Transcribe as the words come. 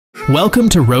Welcome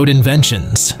to Road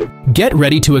Inventions. Get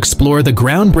ready to explore the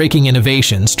groundbreaking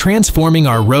innovations transforming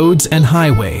our roads and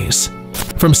highways.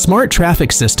 From smart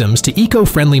traffic systems to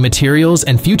eco-friendly materials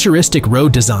and futuristic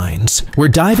road designs, we're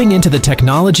diving into the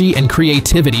technology and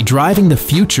creativity driving the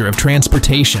future of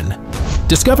transportation.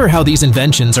 Discover how these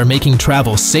inventions are making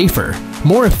travel safer,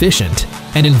 more efficient,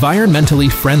 and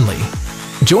environmentally friendly.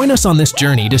 Join us on this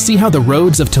journey to see how the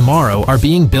roads of tomorrow are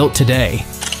being built today.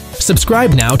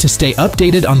 Subscribe now to stay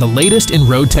updated on the latest in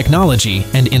road technology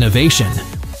and innovation.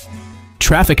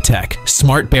 Traffic Tech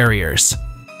Smart Barriers.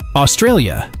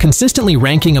 Australia, consistently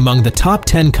ranking among the top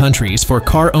 10 countries for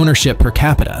car ownership per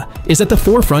capita, is at the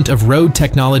forefront of road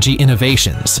technology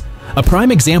innovations. A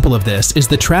prime example of this is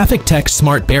the Traffic Tech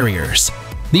Smart Barriers.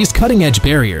 These cutting-edge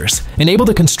barriers enable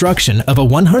the construction of a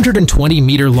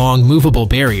 120-meter-long movable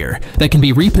barrier that can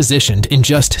be repositioned in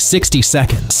just 60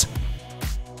 seconds.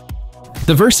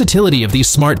 The versatility of these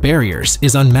smart barriers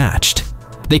is unmatched.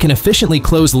 They can efficiently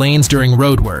close lanes during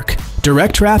roadwork,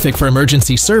 direct traffic for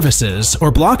emergency services,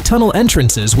 or block tunnel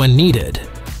entrances when needed.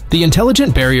 The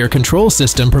intelligent barrier control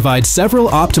system provides several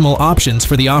optimal options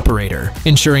for the operator,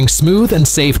 ensuring smooth and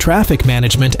safe traffic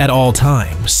management at all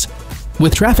times.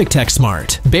 With Traffic Tech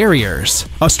Smart Barriers,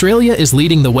 Australia is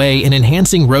leading the way in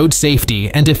enhancing road safety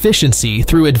and efficiency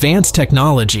through advanced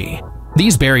technology.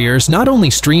 These barriers not only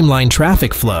streamline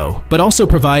traffic flow, but also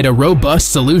provide a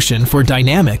robust solution for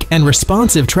dynamic and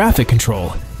responsive traffic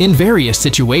control in various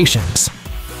situations.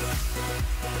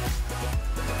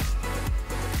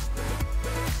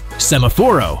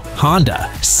 Semaforo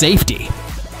Honda Safety.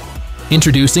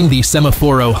 Introducing the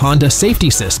Semaforo Honda Safety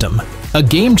System, a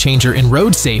game-changer in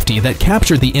road safety that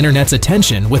captured the internet's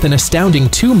attention with an astounding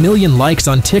 2 million likes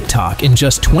on TikTok in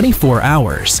just 24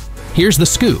 hours. Here's the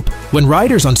scoop. When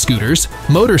riders on scooters,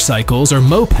 motorcycles, or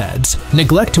mopeds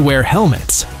neglect to wear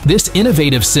helmets, this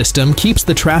innovative system keeps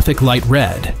the traffic light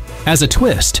red. As a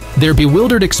twist, their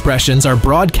bewildered expressions are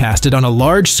broadcasted on a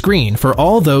large screen for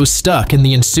all those stuck in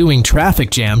the ensuing traffic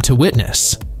jam to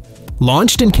witness.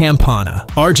 Launched in Campana,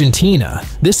 Argentina,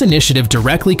 this initiative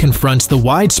directly confronts the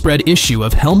widespread issue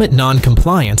of helmet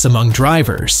non-compliance among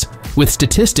drivers, with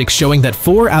statistics showing that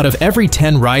 4 out of every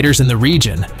 10 riders in the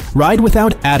region ride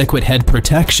without adequate head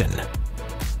protection.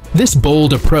 This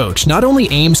bold approach not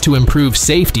only aims to improve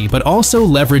safety but also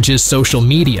leverages social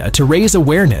media to raise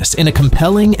awareness in a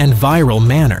compelling and viral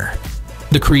manner.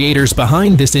 The creators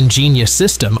behind this ingenious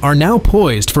system are now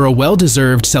poised for a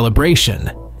well-deserved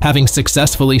celebration, having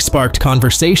successfully sparked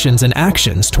conversations and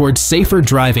actions towards safer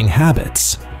driving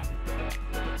habits.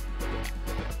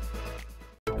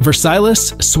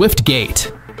 Versilis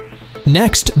SwiftGate.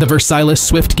 Next, the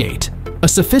Versilis SwiftGate, a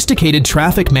sophisticated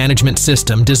traffic management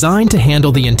system designed to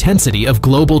handle the intensity of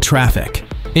global traffic.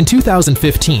 In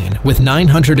 2015, with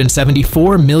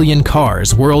 974 million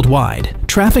cars worldwide,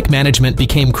 traffic management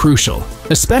became crucial,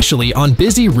 especially on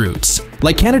busy routes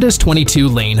like Canada's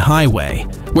 22-lane highway,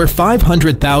 where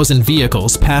 500,000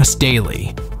 vehicles pass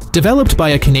daily. Developed by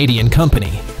a Canadian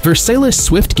company, Versilis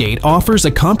SwiftGate offers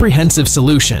a comprehensive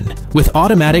solution with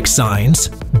automatic signs,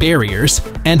 barriers,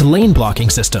 and lane blocking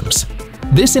systems.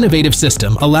 This innovative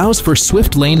system allows for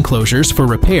swift lane closures for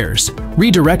repairs,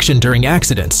 redirection during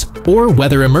accidents, or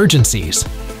weather emergencies.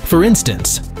 For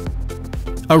instance,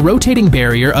 a rotating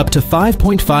barrier up to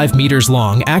 5.5 meters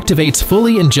long activates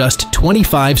fully in just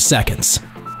 25 seconds.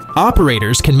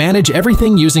 Operators can manage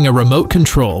everything using a remote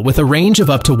control with a range of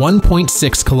up to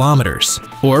 1.6 kilometers,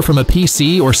 or from a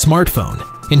PC or smartphone,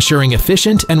 ensuring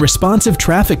efficient and responsive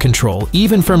traffic control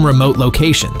even from remote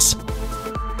locations.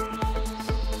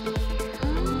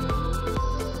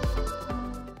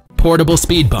 Portable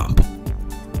Speed Bump.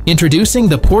 Introducing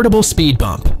the Portable Speed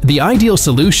Bump, the ideal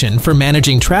solution for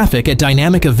managing traffic at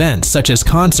dynamic events such as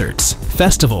concerts,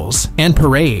 festivals, and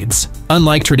parades.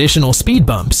 Unlike traditional speed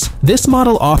bumps, this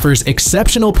model offers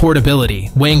exceptional portability,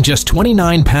 weighing just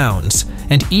 29 pounds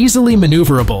and easily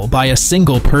maneuverable by a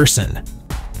single person.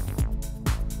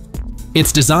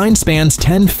 Its design spans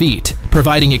 10 feet,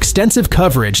 providing extensive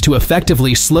coverage to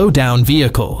effectively slow down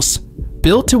vehicles.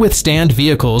 Built to withstand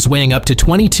vehicles weighing up to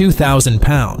 22,000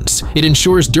 pounds, it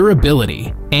ensures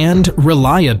durability and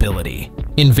reliability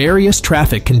in various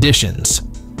traffic conditions.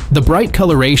 The bright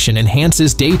coloration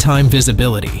enhances daytime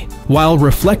visibility, while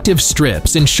reflective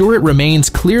strips ensure it remains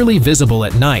clearly visible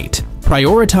at night,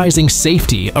 prioritizing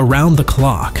safety around the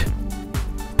clock.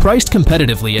 Priced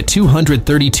competitively at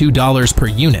 $232 per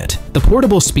unit, the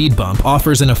portable speed bump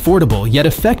offers an affordable yet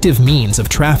effective means of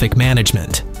traffic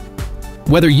management.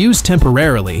 Whether used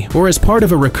temporarily or as part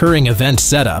of a recurring event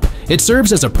setup, it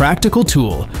serves as a practical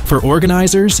tool for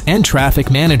organizers and traffic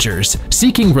managers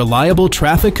seeking reliable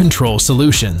traffic control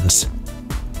solutions.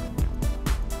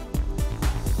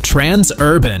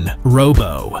 Transurban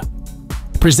Robo.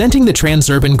 Presenting the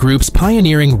Transurban Group's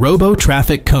pioneering Robo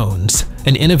traffic cones,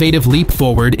 an innovative leap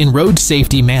forward in road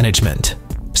safety management.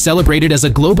 Celebrated as a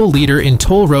global leader in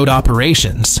toll road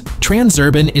operations,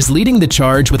 Transurban is leading the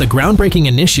charge with a groundbreaking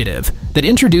initiative that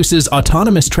introduces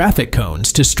autonomous traffic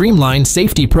cones to streamline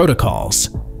safety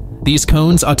protocols. These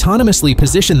cones autonomously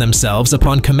position themselves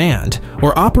upon command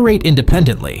or operate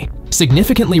independently,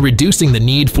 significantly reducing the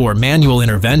need for manual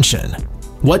intervention.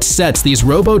 What sets these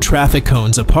Robo traffic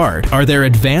cones apart are their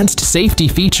advanced safety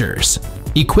features.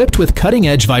 Equipped with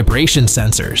cutting-edge vibration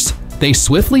sensors, they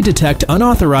swiftly detect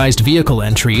unauthorized vehicle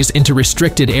entries into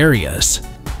restricted areas.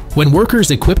 When workers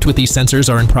equipped with these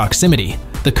sensors are in proximity,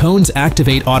 the cones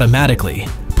activate automatically,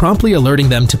 promptly alerting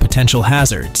them to potential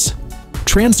hazards.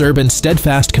 Transurban's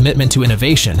steadfast commitment to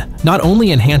innovation not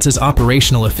only enhances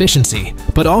operational efficiency,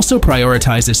 but also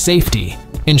prioritizes safety,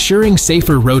 ensuring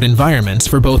safer road environments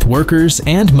for both workers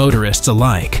and motorists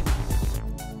alike.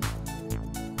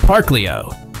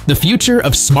 Parklio, the future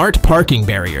of smart parking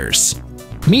barriers.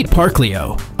 Meet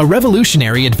Parklio, a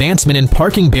revolutionary advancement in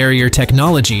parking barrier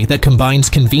technology that combines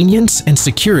convenience and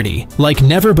security like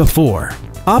never before.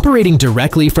 Operating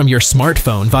directly from your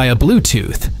smartphone via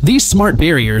Bluetooth, these smart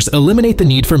barriers eliminate the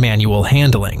need for manual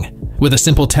handling. With a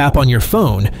simple tap on your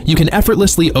phone, you can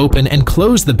effortlessly open and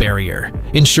close the barrier,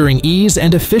 ensuring ease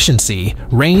and efficiency,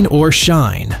 rain or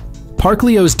shine.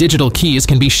 Parklio's digital keys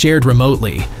can be shared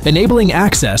remotely, enabling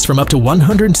access from up to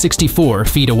 164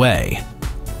 feet away.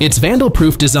 Its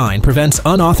vandal-proof design prevents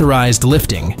unauthorized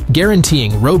lifting,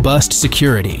 guaranteeing robust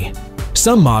security.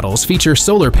 Some models feature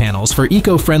solar panels for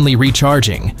eco-friendly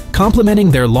recharging,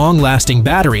 complementing their long-lasting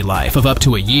battery life of up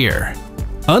to a year.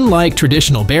 Unlike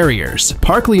traditional barriers,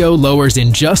 Parklio lowers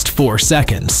in just 4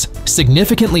 seconds,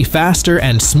 significantly faster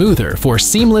and smoother for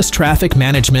seamless traffic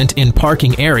management in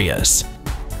parking areas.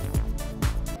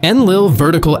 Enlil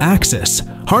vertical axis,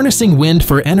 harnessing wind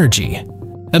for energy.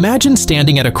 Imagine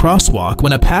standing at a crosswalk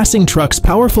when a passing truck's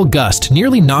powerful gust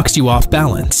nearly knocks you off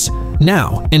balance.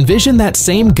 Now, envision that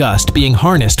same gust being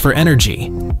harnessed for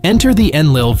energy. Enter the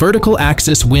Enlil vertical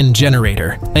axis wind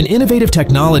generator, an innovative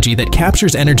technology that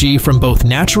captures energy from both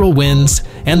natural winds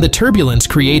and the turbulence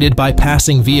created by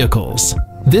passing vehicles.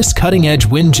 This cutting-edge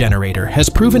wind generator has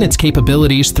proven its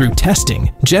capabilities through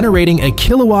testing, generating a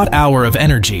kilowatt-hour of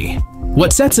energy.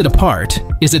 What sets it apart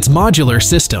is its modular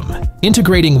system,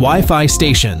 integrating Wi-Fi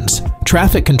stations,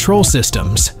 traffic control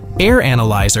systems, air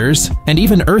analyzers, and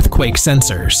even earthquake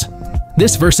sensors.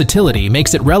 This versatility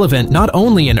makes it relevant not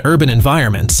only in urban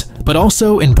environments, but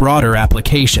also in broader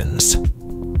applications.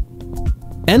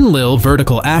 Enlil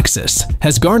vertical axis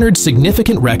has garnered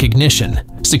significant recognition,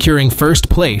 securing first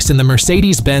place in the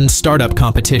Mercedes-Benz startup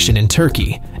competition in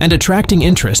Turkey and attracting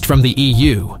interest from the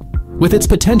EU. With its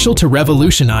potential to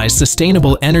revolutionize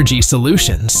sustainable energy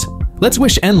solutions, let's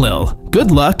wish Enlil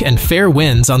good luck and fair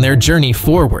winds on their journey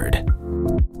forward.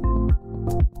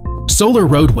 Solar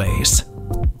Roadways.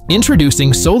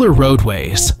 Introducing Solar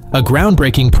Roadways, a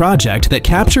groundbreaking project that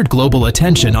captured global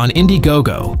attention on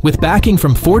Indiegogo with backing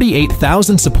from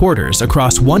 48,000 supporters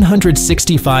across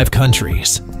 165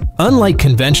 countries. Unlike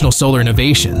conventional solar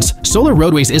innovations, Solar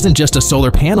Roadways isn't just a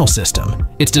solar panel system.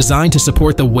 It's designed to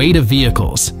support the weight of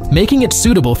vehicles, making it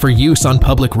suitable for use on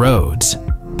public roads.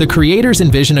 The creators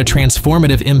envision a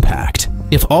transformative impact.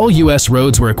 If all US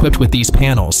roads were equipped with these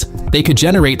panels, they could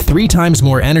generate 3 times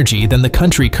more energy than the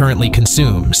country currently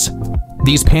consumes.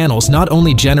 These panels not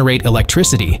only generate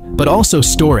electricity, but also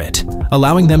store it,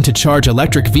 allowing them to charge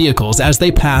electric vehicles as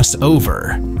they pass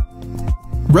over.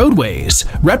 Roadways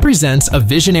represents a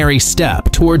visionary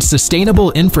step towards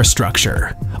sustainable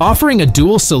infrastructure, offering a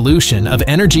dual solution of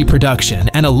energy production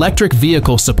and electric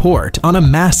vehicle support on a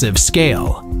massive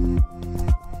scale.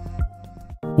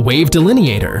 Wave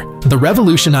Delineator, the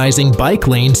revolutionizing bike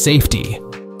lane safety.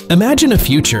 Imagine a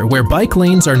future where bike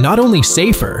lanes are not only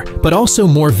safer, but also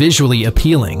more visually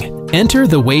appealing. Enter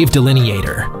the Wave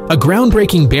Delineator, a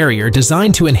groundbreaking barrier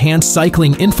designed to enhance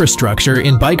cycling infrastructure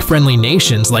in bike-friendly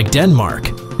nations like Denmark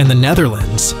and the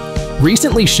Netherlands.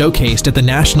 Recently showcased at the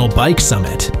National Bike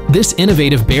Summit, this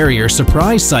innovative barrier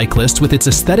surprised cyclists with its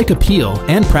aesthetic appeal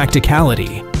and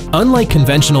practicality. Unlike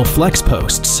conventional flex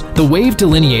posts, the Wave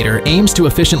Delineator aims to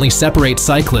efficiently separate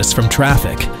cyclists from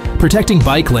traffic, protecting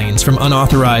bike lanes from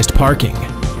unauthorized parking.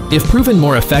 If proven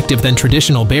more effective than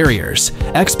traditional barriers,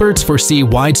 experts foresee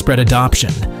widespread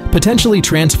adoption, potentially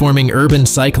transforming urban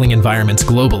cycling environments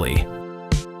globally.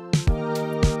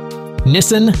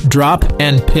 Nissen Drop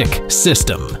and Pick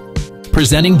System.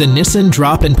 Presenting the Nissen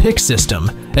Drop and Pick System,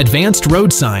 advanced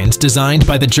road signs designed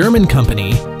by the German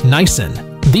company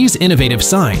Nissen. These innovative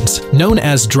signs, known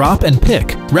as drop and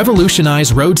pick,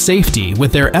 revolutionize road safety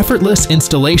with their effortless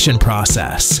installation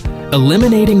process,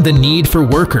 eliminating the need for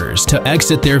workers to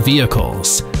exit their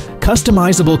vehicles.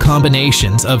 Customizable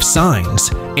combinations of signs,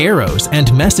 arrows,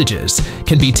 and messages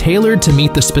can be tailored to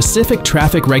meet the specific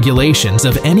traffic regulations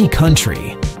of any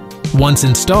country. Once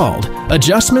installed,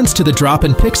 adjustments to the drop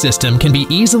and pick system can be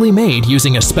easily made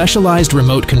using a specialized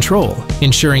remote control,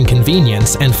 ensuring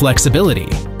convenience and flexibility.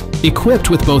 Equipped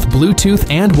with both Bluetooth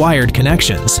and wired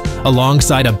connections,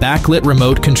 alongside a backlit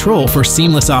remote control for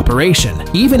seamless operation,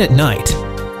 even at night,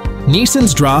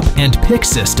 Nissen's drop and pick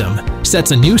system sets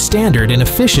a new standard in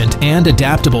efficient and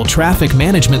adaptable traffic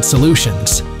management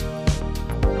solutions.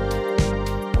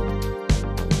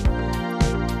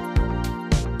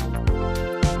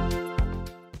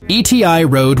 ETI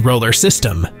Road Roller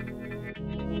System.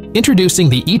 Introducing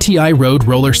the ETI Road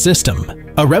Roller System,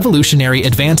 a revolutionary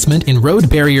advancement in road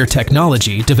barrier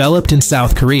technology developed in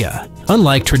South Korea.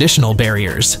 Unlike traditional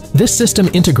barriers, this system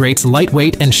integrates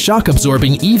lightweight and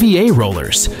shock-absorbing EVA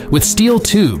rollers with steel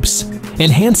tubes,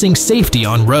 enhancing safety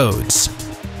on roads.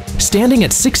 Standing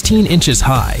at 16 inches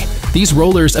high, these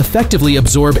rollers effectively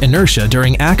absorb inertia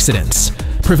during accidents,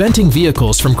 preventing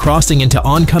vehicles from crossing into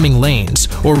oncoming lanes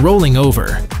or rolling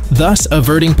over, thus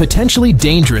averting potentially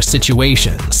dangerous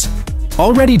situations.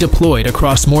 Already deployed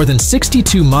across more than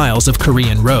 62 miles of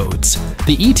Korean roads,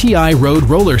 the ETI Road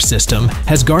Roller System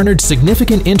has garnered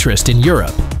significant interest in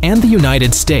Europe and the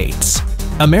United States.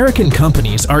 American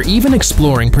companies are even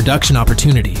exploring production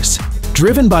opportunities,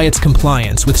 driven by its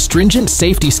compliance with stringent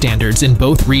safety standards in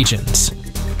both regions.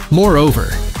 Moreover,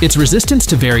 its resistance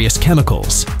to various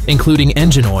chemicals, including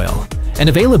engine oil, and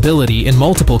availability in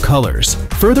multiple colors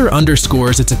further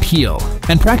underscores its appeal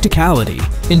and practicality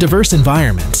in diverse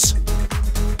environments.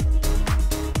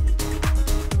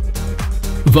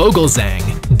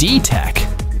 Vogelzang-D-TEC.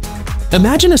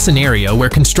 Imagine a scenario where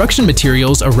construction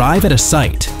materials arrive at a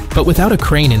site, but without a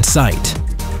crane in sight.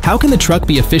 How can the truck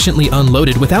be efficiently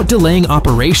unloaded without delaying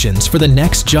operations for the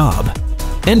next job?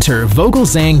 Enter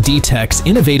Vogelzang-D-TEC's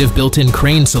innovative built-in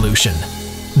crane solution.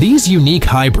 These unique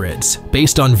hybrids,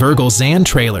 based on Vogelzang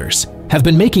trailers, have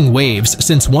been making waves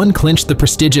since one clinched the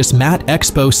prestigious MAT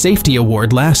Expo Safety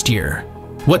Award last year.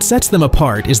 What sets them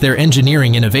apart is their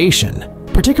engineering innovation,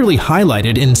 particularly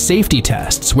highlighted in safety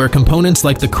tests where components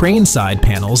like the crane side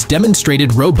panels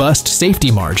demonstrated robust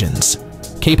safety margins.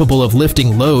 Capable of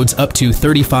lifting loads up to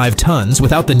 35 tons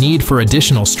without the need for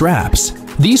additional straps,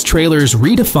 these trailers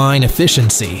redefine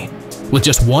efficiency. With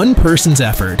just one person's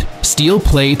effort, steel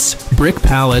plates, brick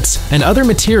pallets, and other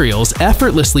materials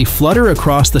effortlessly flutter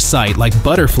across the site like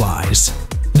butterflies.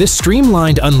 This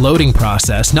streamlined unloading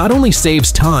process not only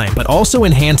saves time but also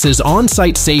enhances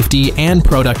on-site safety and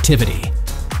productivity.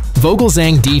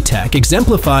 Vogelzang-D-TEC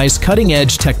exemplifies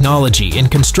cutting-edge technology in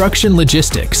construction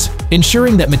logistics,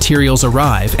 ensuring that materials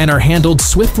arrive and are handled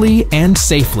swiftly and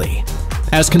safely.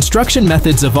 As construction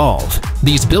methods evolve,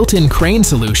 these built-in crane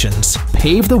solutions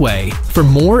pave the way for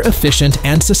more efficient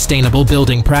and sustainable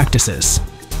building practices.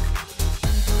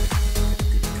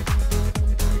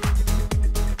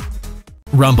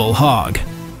 Rumble Hog.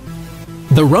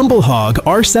 The Rumble Hog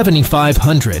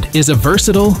R7500 is a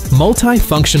versatile,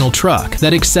 multifunctional truck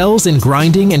that excels in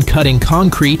grinding and cutting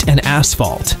concrete and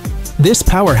asphalt. This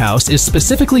powerhouse is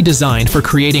specifically designed for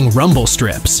creating rumble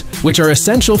strips, which are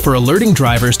essential for alerting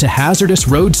drivers to hazardous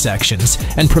road sections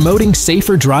and promoting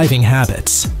safer driving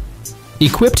habits.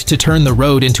 Equipped to turn the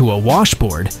road into a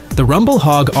washboard, the Rumble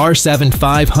Hog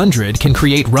R7500 can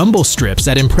create rumble strips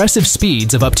at impressive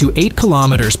speeds of up to 8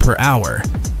 km per hour.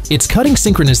 Its cutting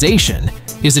synchronization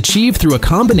is achieved through a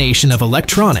combination of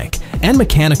electronic and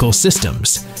mechanical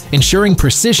systems, ensuring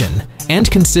precision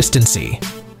and consistency.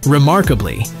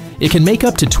 Remarkably, it can make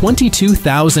up to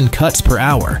 22,000 cuts per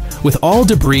hour, with all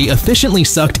debris efficiently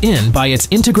sucked in by its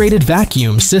integrated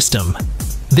vacuum system.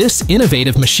 This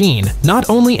innovative machine not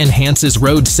only enhances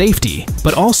road safety,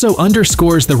 but also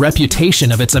underscores the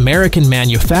reputation of its American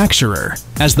manufacturer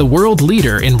as the world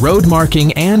leader in road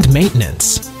marking and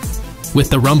maintenance. With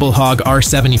the Rumble Hog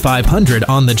R7500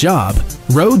 on the job,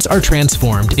 roads are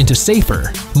transformed into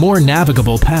safer, more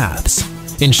navigable paths,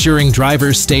 ensuring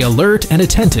drivers stay alert and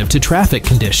attentive to traffic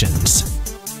conditions.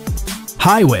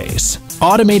 Highways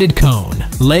Automated Cone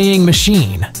Laying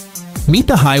Machine. Meet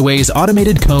the Highways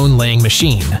Automated Cone Laying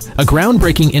Machine, a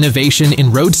groundbreaking innovation in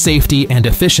road safety and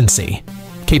efficiency.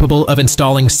 Capable of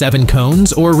installing 7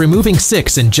 cones or removing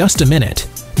 6 in just a minute,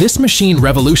 this machine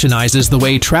revolutionizes the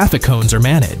way traffic cones are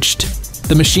managed.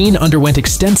 The machine underwent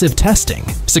extensive testing,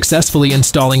 successfully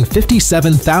installing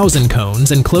 57,000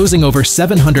 cones and closing over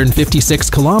 756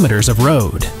 kilometers of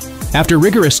road. After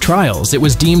rigorous trials, it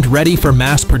was deemed ready for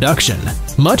mass production,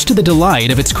 much to the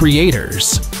delight of its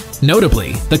creators.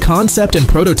 Notably, the concept and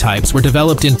prototypes were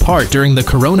developed in part during the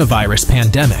coronavirus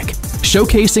pandemic,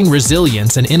 showcasing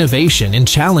resilience and innovation in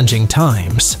challenging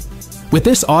times. With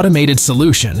this automated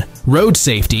solution, road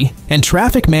safety and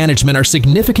traffic management are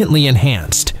significantly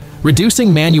enhanced,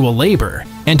 reducing manual labor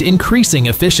and increasing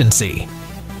efficiency.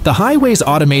 The highway's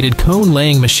automated cone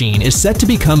laying machine is set to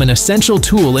become an essential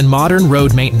tool in modern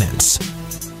road maintenance.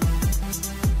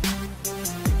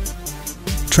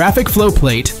 Traffic flow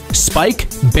plate, spike,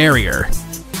 barrier.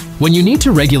 When you need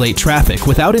to regulate traffic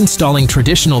without installing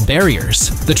traditional barriers,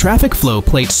 the traffic flow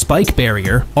plate spike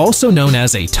barrier, also known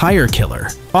as a tire killer,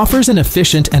 offers an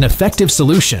efficient and effective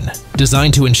solution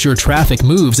designed to ensure traffic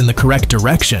moves in the correct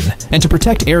direction and to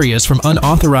protect areas from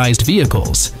unauthorized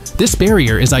vehicles. This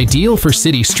barrier is ideal for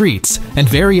city streets and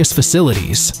various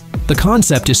facilities. The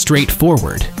concept is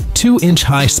straightforward: 2-inch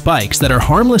high spikes that are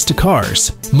harmless to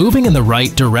cars, moving in the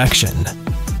right direction.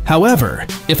 However,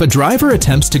 if a driver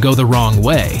attempts to go the wrong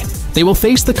way, they will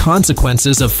face the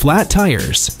consequences of flat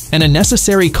tires and a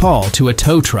necessary call to a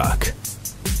tow truck.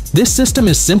 This system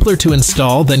is simpler to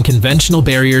install than conventional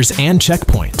barriers and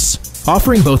checkpoints,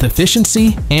 offering both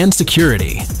efficiency and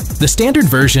security. The standard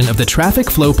version of the traffic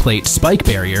flow plate spike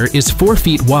barrier is 4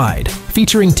 feet wide,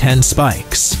 featuring 10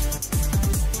 spikes.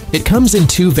 It comes in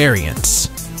 2 variants,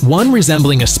 one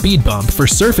resembling a speed bump for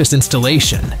surface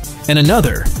installation, and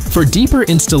another for deeper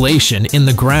installation in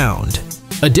the ground.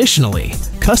 Additionally,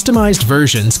 customized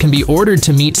versions can be ordered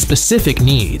to meet specific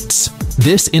needs.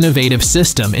 This innovative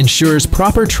system ensures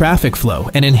proper traffic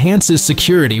flow and enhances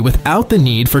security without the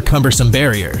need for cumbersome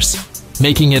barriers,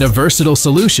 making it a versatile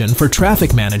solution for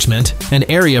traffic management and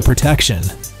area protection.